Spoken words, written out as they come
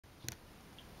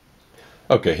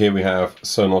Okay, here we have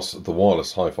Sonos, the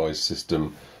wireless hi-fi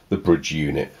system, the Bridge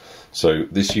unit. So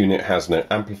this unit has no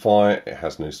amplifier, it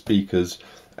has no speakers,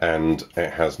 and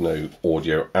it has no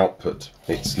audio output.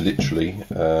 It's literally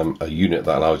a unit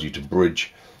that allows you to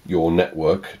bridge your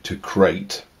network to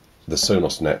create the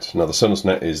Sonos Net. Now the Sonos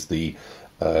Net is the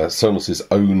Sonos's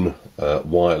own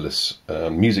wireless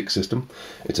music system.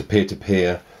 It's a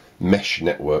peer-to-peer mesh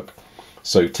network.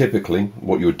 So typically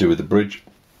what you would do with the Bridge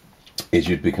is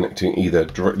you'd be connecting either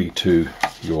directly to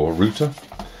your router.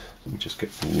 Let me just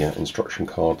get the instruction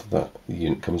card that the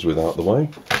unit comes with out of the way.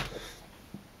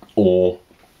 Or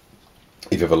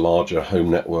if you have a larger home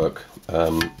network,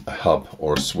 a hub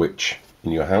or a switch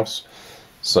in your house.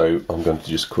 So I'm going to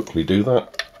just quickly do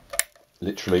that.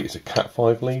 Literally, it's a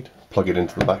Cat5 lead. Plug it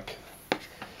into the back.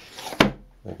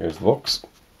 There goes the box.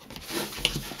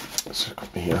 So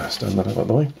quickly stand that out of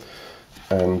the way.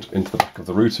 And into the back of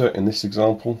the router in this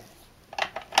example.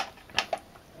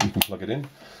 You can plug it in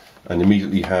and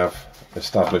immediately have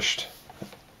established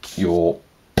your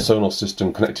Sonos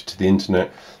system connected to the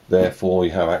internet. Therefore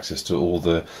you have access to all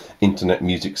the internet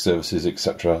music services,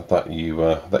 etc. that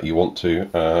you want to,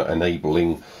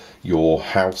 enabling your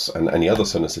house and any other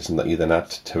Sonos system that you then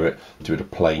add to it to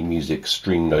play music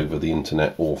streamed over the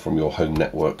internet or from your home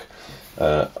network.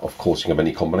 Of course you can have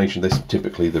any combination of this.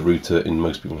 Typically the router in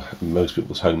most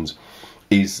people's homes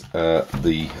is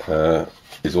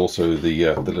also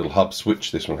the little hub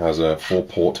switch. This one has a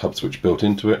 4-port hub switch built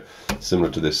into it, similar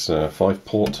to this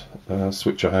 5-port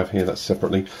switch I have here. That's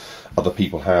separately. Other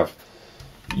people have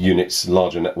units,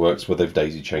 larger networks, where they've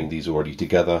daisy chained these already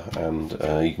together, and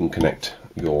you can connect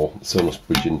your Sonos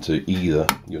Bridge into either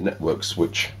your network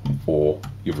switch or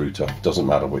your router. Doesn't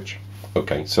matter which.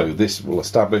 Okay, so this will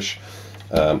establish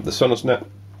the Sonos Net,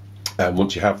 and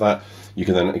once you have that, you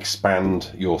can then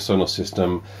expand your Sonos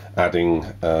system, adding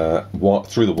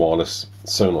through the wireless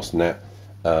Sonos Net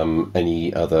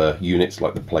any other units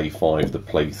like the Play 5, the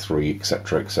Play 3,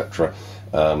 etc., etc.,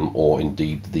 or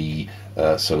indeed the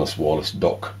Sonos wireless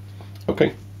dock.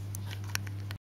 Okay.